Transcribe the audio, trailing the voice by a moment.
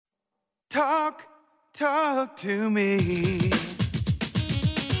Talk to me.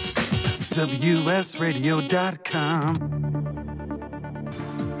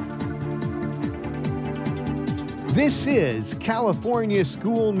 WSRadio.com. This is California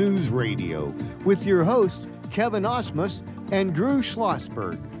School News Radio with your hosts, Kevin Osmus and Drew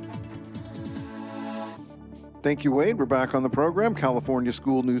Schlossberg. Thank you, Wade. We're back on the program, California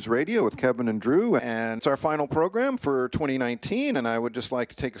School News Radio with Kevin and Drew. And it's our final program for 2019. And I would just like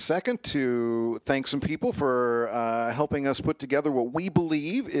to take a second to thank some people for helping us put together what we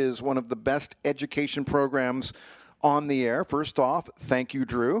believe is one of the best education programs on the air. First off, thank you,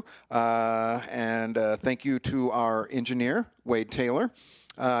 Drew. And thank you to our engineer, Wade Taylor.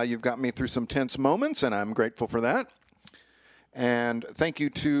 You've got me through some tense moments, and I'm grateful for that. And thank you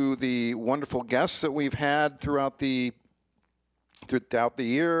to the wonderful guests that we've had throughout the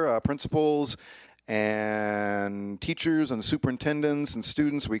year, principals and teachers and superintendents and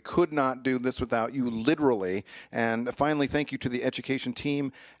students. We could not do this without you, literally. And finally, thank you to the education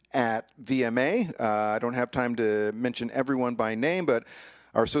team at VMA. I don't have time to mention everyone by name, but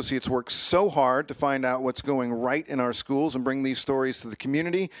our associates work so hard to find out what's going right in our schools and bring these stories to the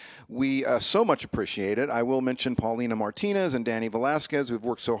community. We so much appreciate it. I will mention Paulina Martinez and Danny Velasquez, who've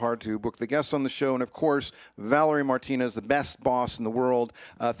worked so hard to book the guests on the show. And, of course, Valerie Martinez, the best boss in the world.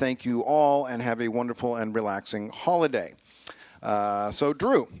 Thank you all, and have a wonderful and relaxing holiday. So,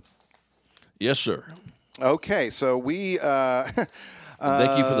 Drew. Yes, sir. Okay, so we... Thank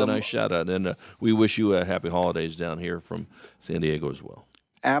you for the nice shout-out, and we wish you a happy holidays down here from San Diego as well.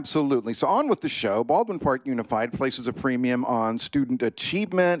 Absolutely. So on with the show. Baldwin Park Unified places a premium on student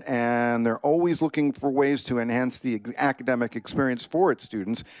achievement, and they're always looking for ways to enhance the academic experience for its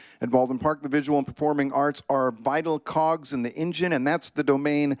students. At Baldwin Park, the visual and performing arts are vital cogs in the engine, and that's the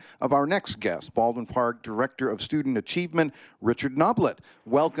domain of our next guest, Baldwin Park Director of Student Achievement, Richard Noblet.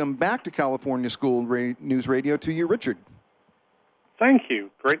 Welcome back to California School News Radio to you, Richard. Thank you.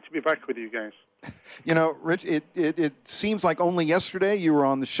 Great to be back with you guys. You know, Rich, it seems like only yesterday you were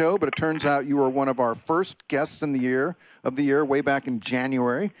on the show, but it turns out you were one of our first guests of the year, way back in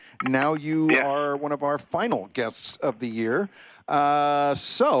January. Now you are one of our final guests of the year.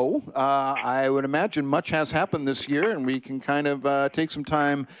 So I would imagine much has happened this year, and we can kind of take some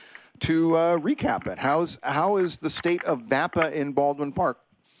time to recap it. How is the state of VAPA in Baldwin Park?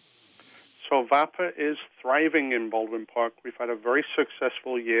 So VAPA is thriving in Baldwin Park. We've had a very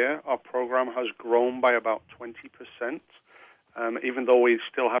successful year. Our program has grown by about 20%, even though we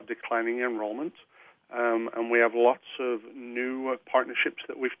still have declining enrollment. And we have lots of new partnerships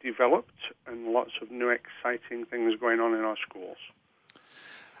that we've developed and lots of new exciting things going on in our schools.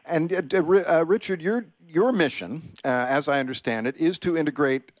 And Richard, your mission, as I understand it, is to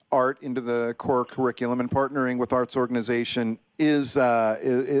integrate art into the core curriculum, and partnering with arts organization is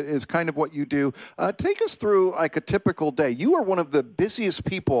kind of what you do. Take us through like a typical day. You are one of the busiest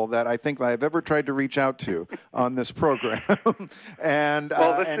people that I think I've ever tried to reach out to on this program.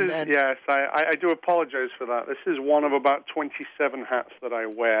 Yes, I do apologize for that. This is one of about 27 hats that I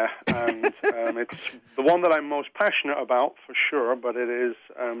wear, and it's the one that I'm most passionate about for sure. But it is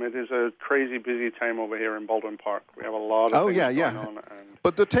a crazy busy time over here in Baldwin Park. We have a lot of things going on.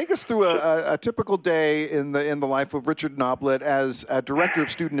 But to take us through a typical day in the life of Richard Noblet as a Director of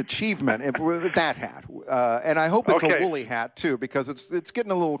Student Achievement, with that hat, and I hope it's a woolly hat too, because it's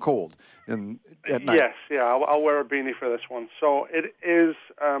getting a little cold at night. Yes, I'll wear a beanie for this one. So it is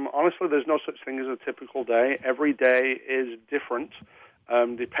honestly, there's no such thing as a typical day. Every day is different,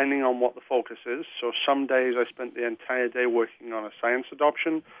 depending on what the focus is. So some days I spent the entire day working on a science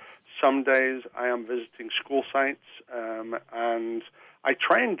adoption. Some days I am visiting school sites, and I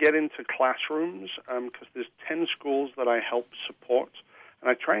try and get into classrooms because there's 10 schools that I help support, and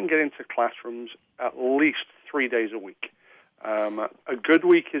I try and get into classrooms at least 3 days a week. A good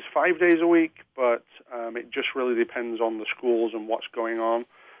week is 5 days a week, but it just really depends on the schools and what's going on.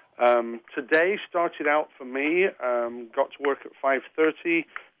 Today started out for me, got to work at 5:30,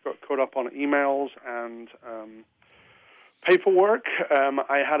 got caught up on emails and paperwork.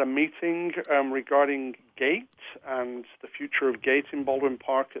 I had a meeting regarding GATE and the future of GATE in Baldwin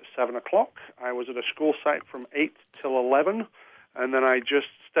Park at 7 o'clock. I was at a school site from 8 till 11, and then I just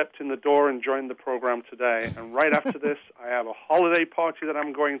stepped in the door and joined the program today. And right after this, I have a holiday party that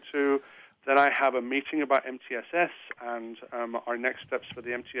I'm going to. Then I have a meeting about MTSS and our next steps for the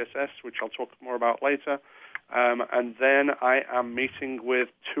MTSS, which I'll talk more about later. And then I am meeting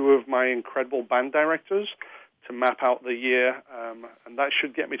with two of my incredible band directors to map out the year, and that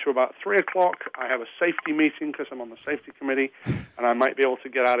should get me to about 3 o'clock. I have a safety meeting because I'm on the safety committee, and I might be able to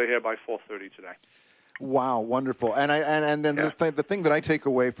get out of here by 4:30 today. Wow, wonderful! And then the thing that I take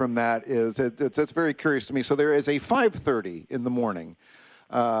away from that is it's very curious to me. So there is a 5:30 in the morning.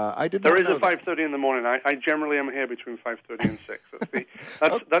 I did. There not is know a 5:30 in the morning. I generally am here between 5:30 and 6.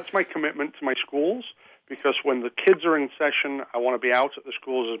 That's my commitment to my schools, because when the kids are in session, I want to be out at the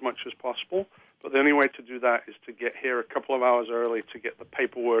schools as much as possible. But the only way to do that is to get here a couple of hours early to get the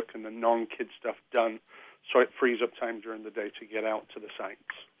paperwork and the non-kid stuff done, so it frees up time during the day to get out to the sites.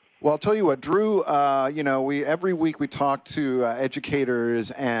 Well, I'll tell you what, Drew, we every week we talk to educators,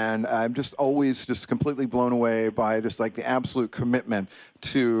 and I'm just always just completely blown away by just like the absolute commitment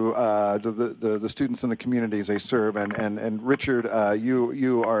to the students and the communities they serve. And Richard,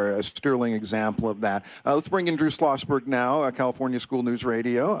 you are a sterling example of that. Let's bring in Drew Schlossberg now, California School News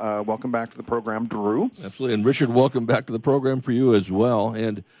Radio. Welcome back to the program, Drew. Absolutely. And Richard, welcome back to the program for you as well.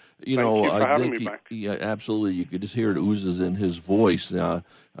 And Thank you for having me back. Yeah, absolutely. You could just hear it oozes in his voice.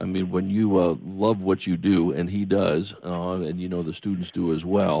 I mean, when you love what you do, and he does, and the students do as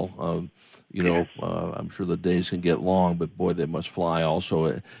well. I'm sure the days can get long, but boy, they must fly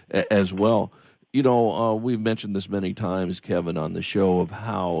also as well. We've mentioned this many times, Kevin, on the show of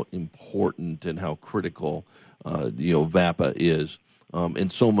how important and how critical, VAPA is in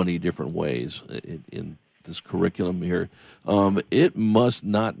so many different ways in this curriculum here. It must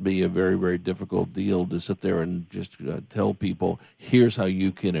not be a very, very difficult deal to sit there and just tell people, here's how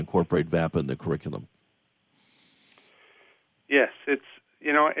you can incorporate VAPA in the curriculum. Yes,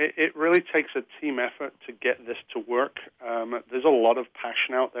 it really takes a team effort to get this to work. There's a lot of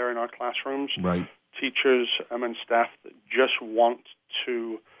passion out there in our classrooms. Right. Teachers and staff that just want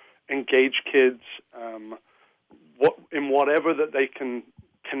to engage kids in whatever that they can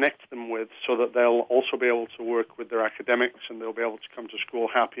connect them with, so that they'll also be able to work with their academics, and they'll be able to come to school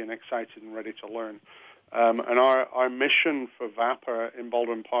happy and excited and ready to learn. And our mission for VAPA in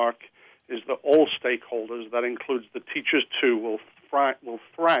Baldwin Park is that all stakeholders, that includes the teachers too, will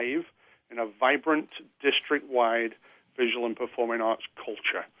thrive in a vibrant, district-wide visual and performing arts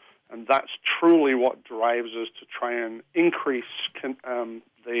culture. And that's truly what drives us to try and increase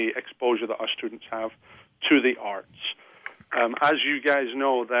the exposure that our students have to the arts. As you guys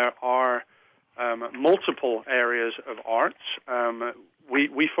know, there are multiple areas of arts.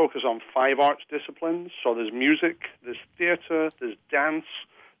 We focus on 5 arts disciplines. So there's music, there's theater, there's dance,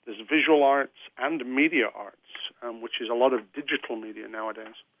 there's visual arts, and media arts, which is a lot of digital media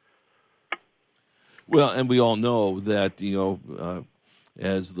nowadays. Well, and we all know that,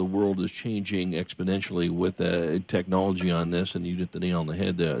 as the world is changing exponentially with technology on this, and you hit the nail on the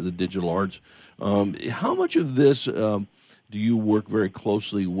head, the digital arts, how much of this do you work very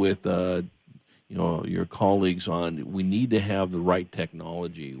closely with, your colleagues on? We need to have the right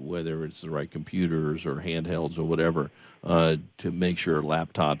technology, whether it's the right computers or handhelds or whatever, to make sure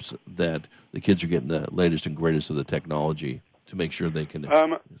laptops that the kids are getting the latest and greatest of the technology to make sure they can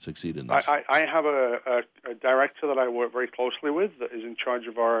succeed in this. I have a director that I work very closely with that is in charge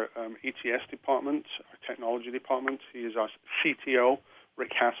of our ETS department, our technology department. He is our CTO,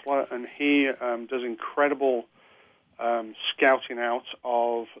 Rick Hassler, and he does incredible scouting out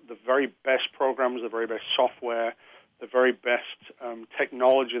of the very best programs, the very best software, the very best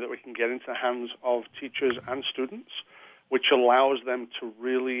technology that we can get into the hands of teachers and students, which allows them to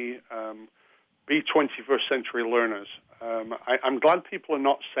really be 21st century learners. I'm glad people are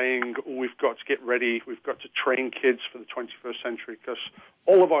not saying, we've got to get ready, we've got to train kids for the 21st century, because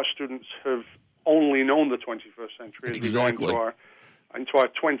all of our students have only known the 21st century. Exactly. As we go into our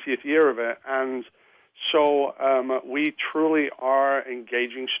 20th year of it. And so we truly are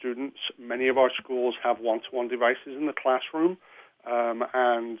engaging students. Many of our schools have one-to-one devices in the classroom,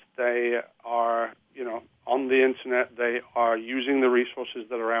 and they are, on the internet. They are using the resources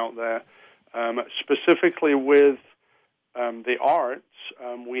that are out there. Specifically with the arts,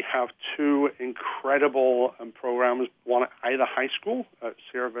 we have 2 incredible programs, one at either high school, at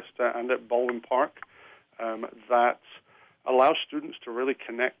Sierra Vista and at Baldwin Park, that allows students to really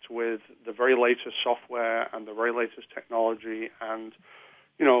connect with the very latest software and the very latest technology, and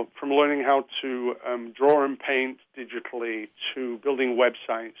from learning how to draw and paint digitally to building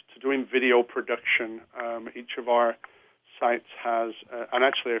websites to doing video production. Each of our sites has, and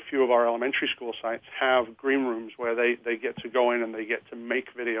actually a few of our elementary school sites have green rooms where they get to go in and they get to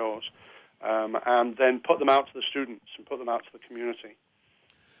make videos and then put them out to the students and put them out to the community.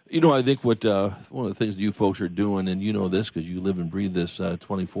 I think what one of the things that you folks are doing, and you know this because you live and breathe this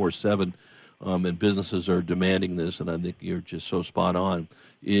 24/7, and businesses are demanding this, and I think you're just so spot on,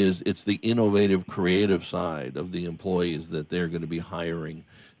 it's the innovative, creative side of the employees that they're going to be hiring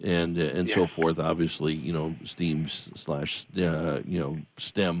and Yes. so forth. Obviously, STEAM /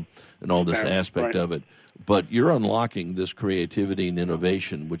 STEM and all this aspect right. of it. But you're unlocking this creativity and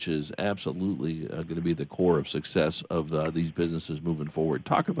innovation, which is absolutely going to be the core of success of these businesses moving forward.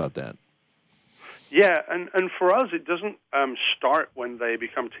 Talk about that. Yeah, and for us, it doesn't start when they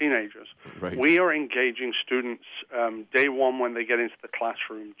become teenagers. Right. We are engaging students day one when they get into the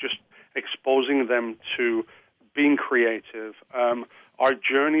classroom, just exposing them to being creative. Our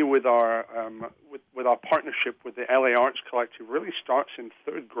journey with our partnership with the LA Arts Collective really starts in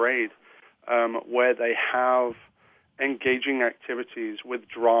third grade, where they have engaging activities with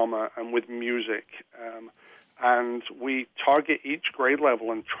drama and with music. And we target each grade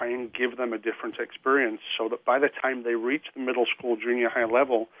level and try and give them a different experience so that by the time they reach the middle school, junior high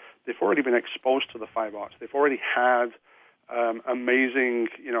level, they've already been exposed to the five arts. They've already had amazing,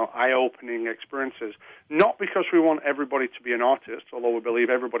 eye-opening experiences. Not because we want everybody to be an artist, although we believe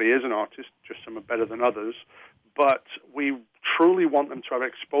everybody is an artist, just some are better than others, but we truly want them to have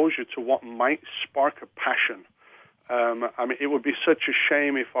exposure to what might spark a passion. It would be such a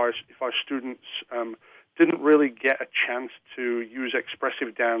shame if our students didn't really get a chance to use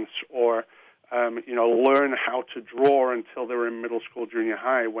expressive dance or learn how to draw until they were in middle school, junior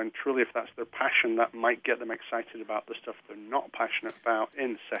high, when truly if that's their passion, that might get them excited about the stuff they're not passionate about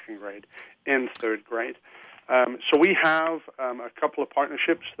in second grade, in third grade. So we have a couple of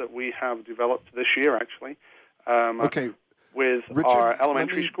partnerships that we have developed this year, actually, with Richard, our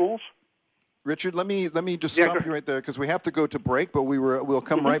elementary schools. Richard, let me just stop you right there because we have to go to break, but we'll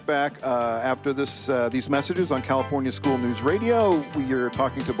come right back after these messages on California School News Radio. We are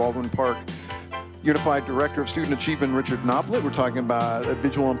talking to Baldwin Park Unified Director of Student Achievement, Richard Noblett. We're talking about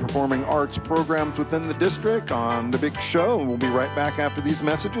visual and performing arts programs within the district on The Big Show, and we'll be right back after these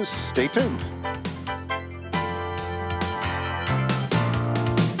messages. Stay tuned.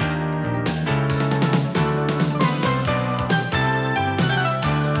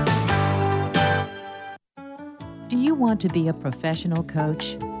 Do you want to be a professional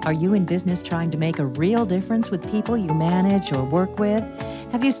coach? Are you in business trying to make a real difference with people you manage or work with?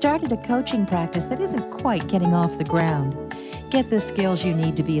 Have you started a coaching practice that isn't quite getting off the ground? Get the skills you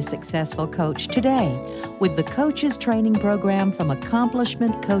need to be a successful coach today with the Coaches Training Program from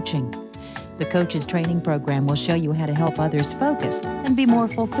Accomplishment Coaching. The Coaches Training Program will show you how to help others focus and be more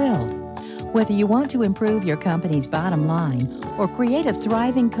fulfilled. Whether you want to improve your company's bottom line or create a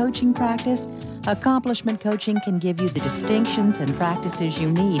thriving coaching practice, Accomplishment Coaching can give you the distinctions and practices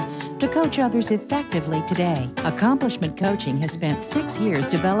you need to coach others effectively today. Accomplishment Coaching has spent 6 years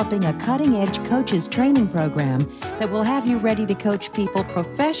developing a cutting-edge coaches training program that will have you ready to coach people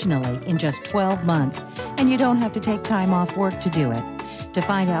professionally in just 12 months, and you don't have to take time off work to do it. To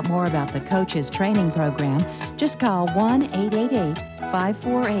find out more about the Coaches Training Program, just call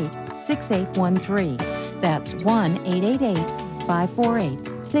 1-888-548-6813. That's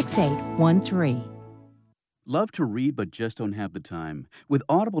 1-888-548-6813. Love to read but just don't have the time? With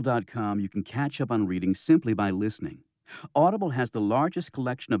Audible.com, you can catch up on reading simply by listening. Audible has the largest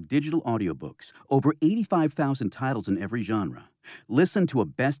collection of digital audiobooks, over 85,000 titles in every genre. Listen to a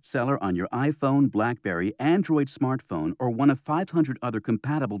bestseller on your iPhone, BlackBerry, Android smartphone, or one of 500 other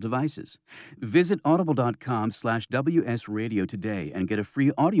compatible devices. Visit audible.com/WS Radio today and get a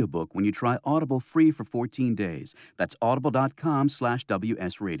free audiobook when you try Audible free for 14 days. That's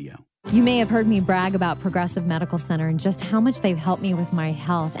audible.com/WS Radio. You may have heard me brag about Progressive Medical Center and just how much they've helped me with my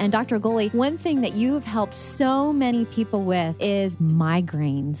health. And Dr. Goli, one thing that you've helped so many people with is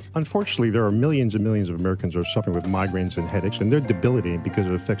migraines. Unfortunately, there are millions and millions of Americans who are suffering with migraines and headaches, and they're debilitating because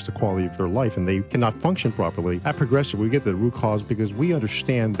it affects the quality of their life, and they cannot function properly. At Progressive, we get the root cause because we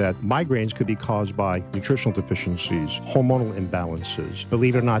understand that migraines could be caused by nutritional deficiencies, hormonal imbalances,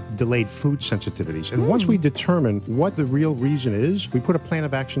 believe it or not, delayed food sensitivities. And once we determine what the real reason is, we put a plan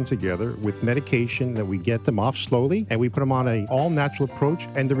of action together with medication that we get them off slowly, and we put them on an all-natural approach,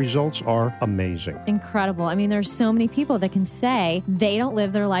 and the results are amazing. Incredible. I mean, there's so many people that can say they don't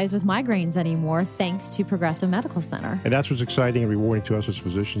live their lives with migraines anymore thanks to Progressive Medical Center. And that's what's exciting and rewarding to us as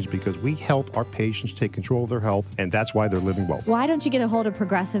physicians, because we help our patients take control of their health, and that's why they're living well. Why don't you get a hold of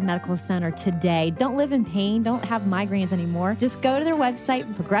Progressive Medical Center today? Don't live in pain. Don't have migraines anymore. Just go to their website,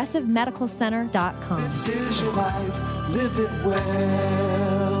 progressivemedicalcenter.com. This is your life, live it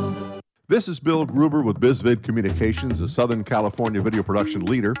well. This is Bill Gruber with BizVid Communications, a Southern California video production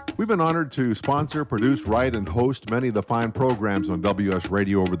leader. We've been honored to sponsor, produce, write, and host many of the fine programs on WS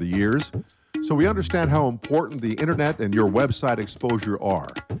Radio over the years. so we understand how important the internet and your website exposure are.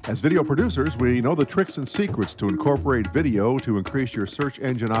 As video producers, we know the tricks and secrets to incorporate video to increase your search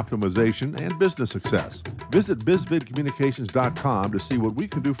engine optimization and business success. Visit bizvidcommunications.com to see what we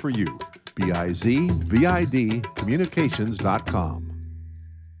can do for you. BIZVID communications.com.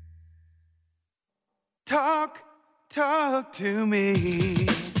 Talk to me.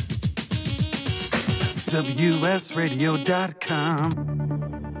 WSRadio.com.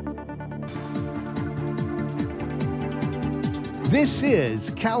 This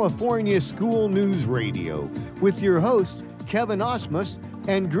is California School News Radio with your hosts, Kevin Osmus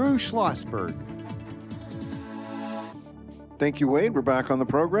and Drew Schlossberg. Thank you, Wade. We're back on the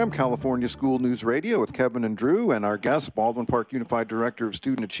program, California School News Radio with Kevin and Drew, and our guest, Baldwin Park Unified Director of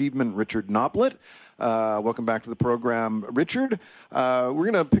Student Achievement, Richard Noplett. Welcome back to the program, Richard. We're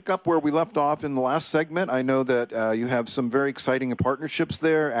going to pick up where we left off in the last segment. I know that you have some very exciting partnerships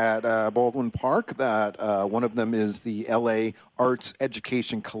there at Baldwin Park. That one of them is the LA Arts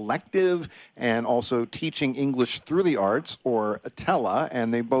Education Collective and also Teaching English Through the Arts, or TELA,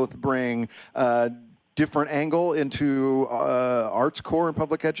 and they both bring different angle into arts core and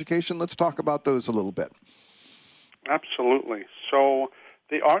public education. Let's talk about those a little bit. Absolutely. So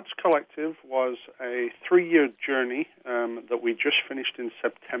the Arts Collective was a 3-year journey that we just finished in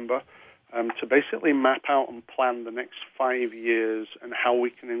September to basically map out and plan the next 5 years and how we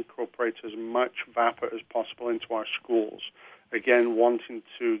can incorporate as much VAPA as possible into our schools. Again, wanting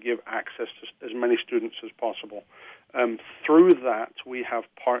to give access to as many students as possible. Through that, we have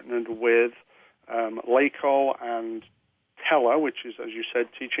partnered with LACO and TELA, which is, as you said,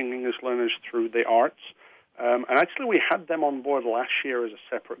 Teaching English Learners Through the Arts. And actually, we had them on board last year as a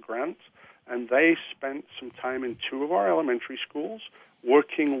separate grant, and they spent some time in 2 of our elementary schools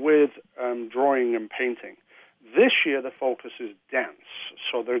working with drawing and painting. This year, the focus is dance.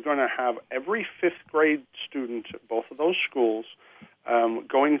 So they're going to have every 5th grade student at both of those schools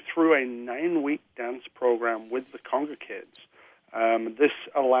going through a 9-week dance program with the Conga Kids. This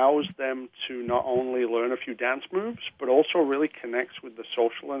allows them to not only learn a few dance moves, but also really connects with the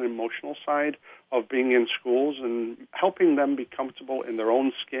social and emotional side of being in schools and helping them be comfortable in their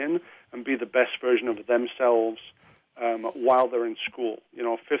own skin and be the best version of themselves while they're in school. You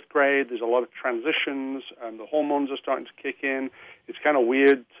know, 5th grade, there's a lot of transitions, and the hormones are starting to kick in. It's kind of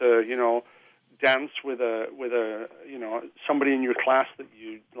weird to, you know, dance with a somebody in your class that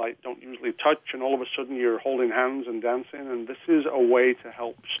you don't usually touch, and all of a sudden you're holding hands and dancing. And this is a way to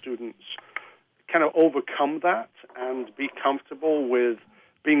help students kind of overcome that and be comfortable with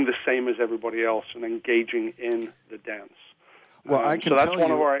being the same as everybody else and engaging in the dance. Well, I can so that's tell one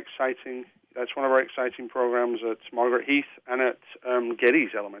you, of our exciting. That's one of our exciting programs at Margaret Heath and at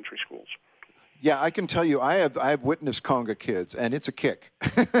Geddes Elementary Schools. Yeah, I can tell you, I have witnessed Conga Kids, and it's a kick.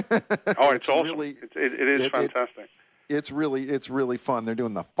 It's awesome. Really, it is fantastic. It's really fun. They're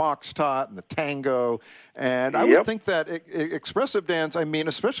doing the foxtrot and the tango, and I would think that expressive dance, I mean,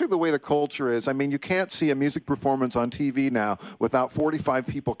 especially the way the culture is, I mean, you can't see a music performance on TV now without 45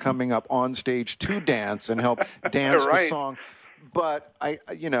 people coming up on stage to dance and help dance the song. But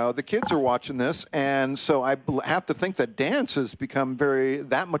the kids are watching this, and so I have to think that dance has become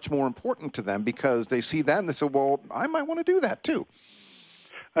that much more important to them because they see that and they say, "Well, I might want to do that too."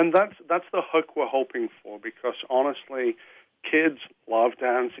 And that's the hook we're hoping for, because honestly, kids love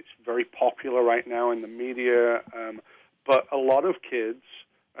dance. It's very popular right now in the media, but a lot of kids,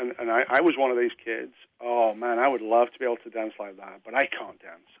 and I was one of these kids. Oh man, I would love to be able to dance like that, but I can't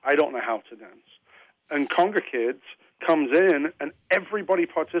dance. I don't know how to dance. And Conga Kids comes in, and everybody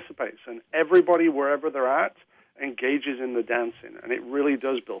participates, and everybody, wherever they're at, engages in the dancing. And it really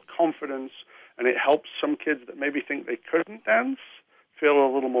does build confidence, and it helps some kids that maybe think they couldn't dance feel a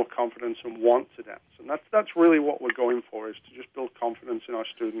little more confidence and want to dance. And that's really what we're going for, is to just build confidence in our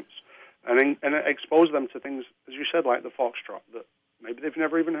students and expose them to things, as you said, like the foxtrot, that maybe they've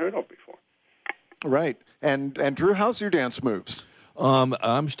never even heard of before. Right. And Drew, how's your dance moves?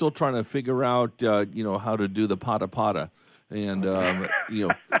 I'm still trying to figure out, how to do the pata pata, and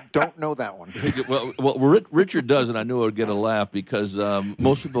don't know that one. well, Richard does, and I knew I would get a laugh because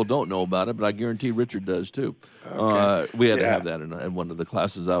most people don't know about it, but I guarantee Richard does too. Okay. We had to have that in one of the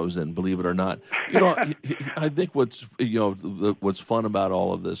classes I was in, believe it or not. I think what's fun about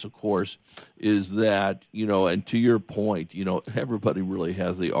all of this, of course, is that and to your point, everybody really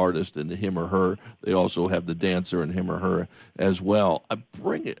has the artist in him or her. They also have the dancer in him or her as well. I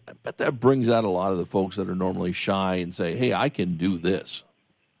bet that brings out a lot of the folks that are normally shy and say, "Hey, I can do this."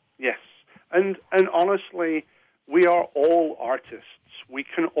 Yes, and honestly, we are all artists. We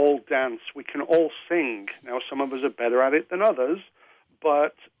can all dance. We can all sing. Now, some of us are better at it than others,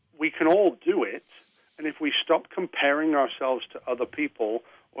 but we can all do it. And if we stop comparing ourselves to other people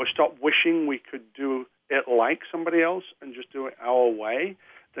or stop wishing we could do it like somebody else and just do it our way,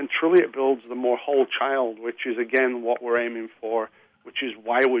 then truly it builds the more whole child, which is, again, what we're aiming for, which is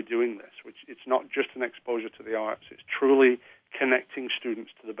why we're doing this. Which it's not just an exposure to the arts. It's truly connecting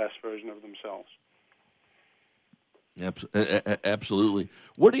students to the best version of themselves. Absolutely.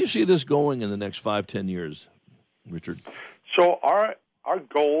 Where do you see this going in the next 5-10 years, Richard? So our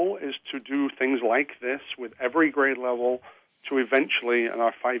goal is to do things like this with every grade level to eventually, and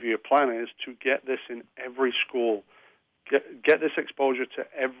our 5-year plan is to get this in every school, get this exposure to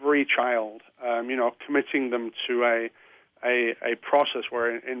every child, committing them to a process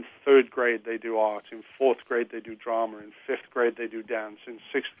where in 3rd grade they do art, in 4th grade they do drama, in 5th grade they do dance, in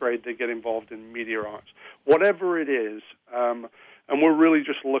 6th grade they get involved in media arts, whatever it is. And we're really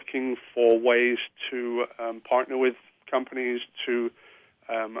just looking for ways to partner with companies to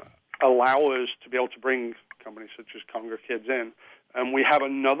allow us to be able to bring companies such as Conga Kids in. And we have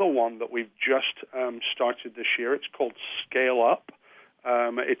another one that we've just started this year. It's called Scale Up.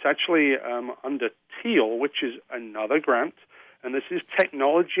 It's actually under Teal, which is another grant. And this is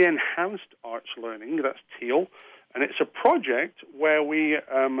Technology Enhanced Arts Learning. That's Teal. And it's a project where we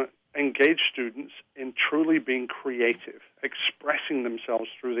engage students in truly being creative, expressing themselves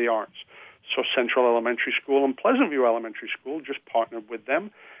through the arts. So Central Elementary School and Pleasant View Elementary School just partnered with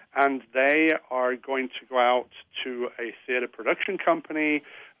them, and they are going to go out to a theater production company.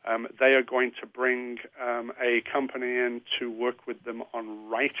 They are going to bring a company in to work with them on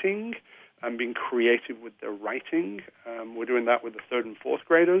writing and being creative with their writing. We're doing that with the 3rd and 4th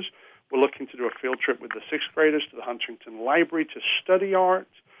graders. We're looking to do a field trip with the 6th graders to the Huntington Library to study art.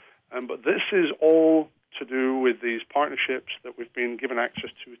 But this is all to do with these partnerships that we've been given access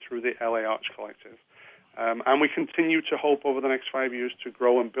to through the LA Arts Collective. And we continue to hope over the next 5 years to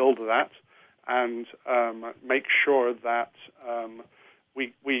grow and build that and make sure that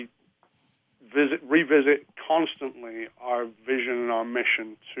we revisit constantly our vision and our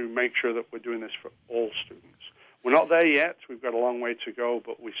mission to make sure that we're doing this for all students. We're not there yet. We've got a long way to go,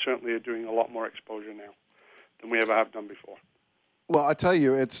 but we certainly are doing a lot more exposure now than we ever have done before. Well, I tell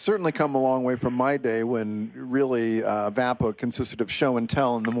you, it's certainly come a long way from my day when really VAPA consisted of show and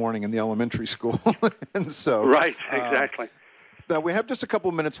tell in the morning in the elementary school. And so, right, exactly. Now, we have just a couple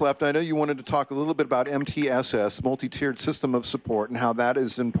of minutes left. I know you wanted to talk a little bit about MTSS, multi-tiered system of support, and how that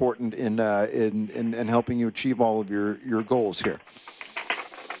is important in helping you achieve all of your goals here.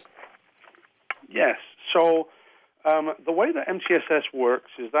 Yes. So the way that MTSS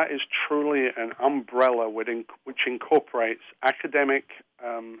works is that is truly an umbrella which incorporates academic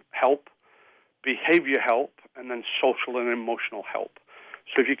help, behavior help, and then social and emotional help.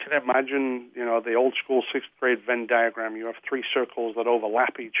 So if you can imagine, the old school 6th grade Venn diagram, you have 3 circles that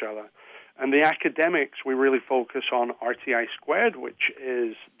overlap each other. And the academics, we really focus on RTI squared, which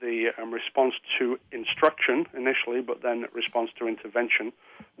is the response to instruction initially, but then response to intervention.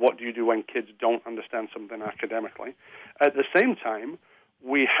 What do you do when kids don't understand something academically? At the same time,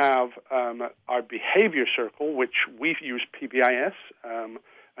 we have our behavior circle, which we use PBIS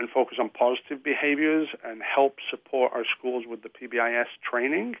and focus on positive behaviors and help support our schools with the PBIS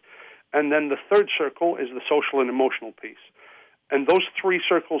training. And then the 3rd circle is the social and emotional piece. And those 3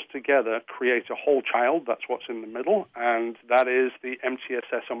 circles together create a whole child. That's what's in the middle, and that is the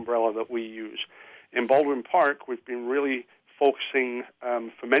MTSS umbrella that we use. In Baldwin Park, we've been really focusing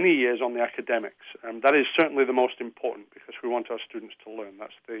for many years on the academics. That is certainly the most important because we want our students to learn.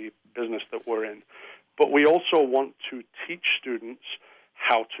 That's the business that we're in. But we also want to teach students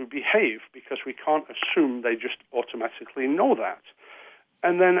how to behave because we can't assume they just automatically know that.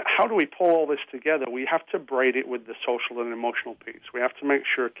 And then how do we pull all this together? We have to braid it with the social and emotional piece. We have to make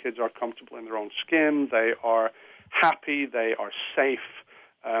sure kids are comfortable in their own skin, they are happy, they are safe,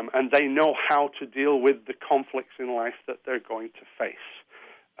 and they know how to deal with the conflicts in life that they're going to face.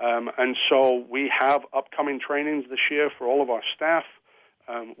 And so we have upcoming trainings this year for all of our staff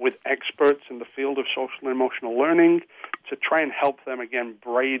with experts in the field of social and emotional learning to try and help them, again,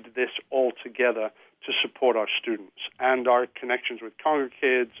 braid this all together to support our students. And our connections with Conga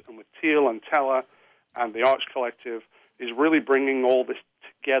Kids and with Teal and Tella and the Arts Collective is really bringing all this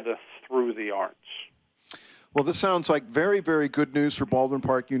together through the arts. Well, this sounds like very, very good news for Baldwin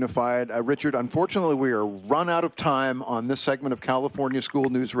Park Unified. Richard, unfortunately, we are run out of time on this segment of California School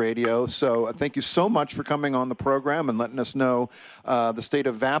News Radio. So thank you so much for coming on the program and letting us know the state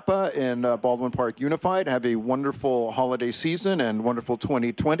of VAPA in Baldwin Park Unified. Have a wonderful holiday season and wonderful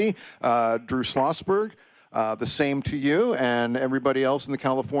 2020. Drew Schlossberg, The same to you and everybody else in the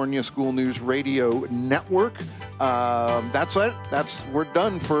California School News Radio Network. That's it. We're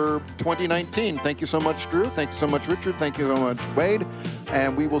done for 2019. Thank you so much, Drew. Thank you so much, Richard. Thank you so much, Wade.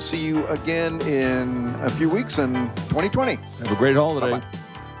 And we will see you again in a few weeks in 2020. Have a great holiday. Bye-bye.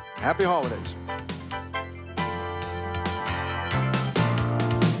 Happy holidays.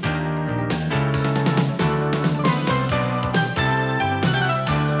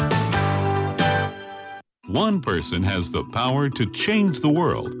 One person has the power to change the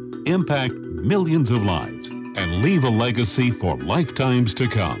world, impact millions of lives, and leave a legacy for lifetimes to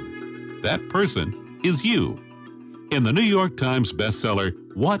come. That person is you. In the New York Times bestseller,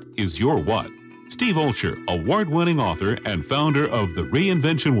 What is Your What? Steve Olsher, award-winning author and founder of the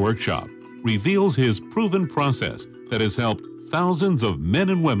Reinvention Workshop, reveals his proven process that has helped thousands of men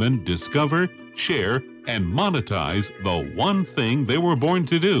and women discover, share, and monetize the one thing they were born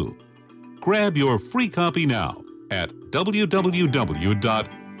to do. Grab your free copy now at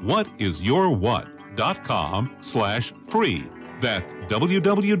www.whatisyourwhat.com/free. That's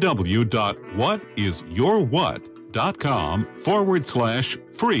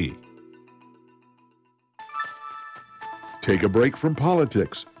www.whatisyourwhat.com/free. Take a break from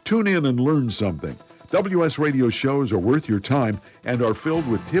politics. Tune in and learn something. WS Radio shows are worth your time and are filled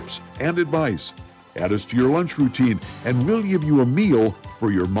with tips and advice. Add us to your lunch routine, and we'll give you a meal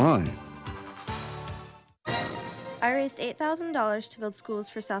for your mind. I raised $8,000 to build schools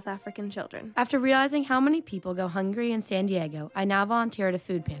for South African children. After realizing how many people go hungry in San Diego, I now volunteer at a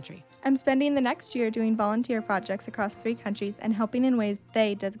food pantry. I'm spending the next year doing volunteer projects across 3 countries and helping in ways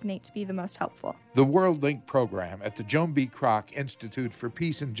they designate to be the most helpful. The WorldLink program at the Joan B. Kroc Institute for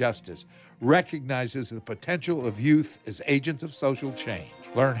Peace and Justice recognizes the potential of youth as agents of social change.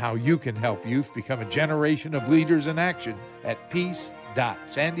 Learn how you can help youth become a generation of leaders in action at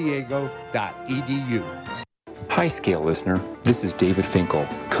peace.sandiego.edu. Hi, Scale listener. This is David Finkel,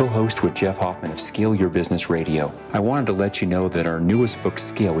 co-host with Jeff Hoffman of Scale Your Business Radio. I wanted to let you know that our newest book,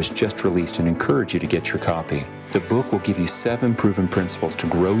 Scale, was just released and encourage you to get your copy. The book will give you 7 proven principles to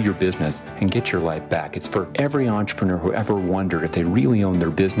grow your business and get your life back. It's for every entrepreneur who ever wondered if they really own their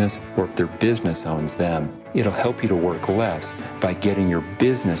business or if their business owns them. It'll help you to work less by getting your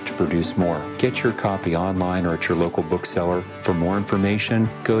business to produce more. Get your copy online or at your local bookseller. For more information,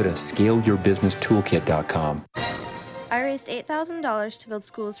 go to scaleyourbusinesstoolkit.com. I raised $8,000 to build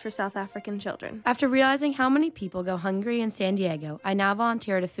schools for South African children. After realizing how many people go hungry in San Diego, I now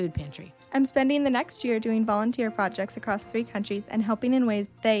volunteer at a food pantry. I'm spending the next year doing volunteer projects across 3 countries and helping in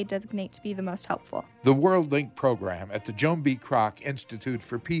ways they designate to be the most helpful. The WorldLink program at the Joan B. Kroc Institute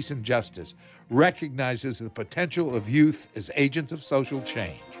for Peace and Justice recognizes the potential of youth as agents of social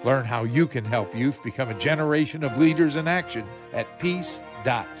change. Learn how you can help youth become a generation of leaders in action at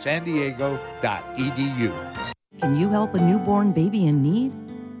peace.sandiego.edu. Can you help a newborn baby in need?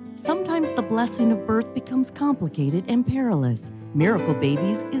 Sometimes the blessing of birth becomes complicated and perilous. Miracle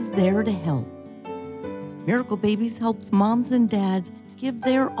Babies is there to help. Miracle Babies helps moms and dads give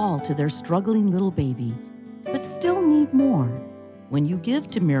their all to their struggling little baby, but still need more. When you give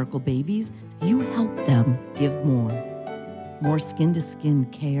to Miracle Babies, you help them give more. More skin-to-skin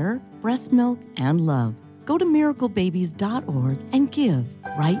care, breast milk, and love. Go to miraclebabies.org and give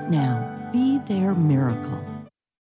right now. Be their miracle.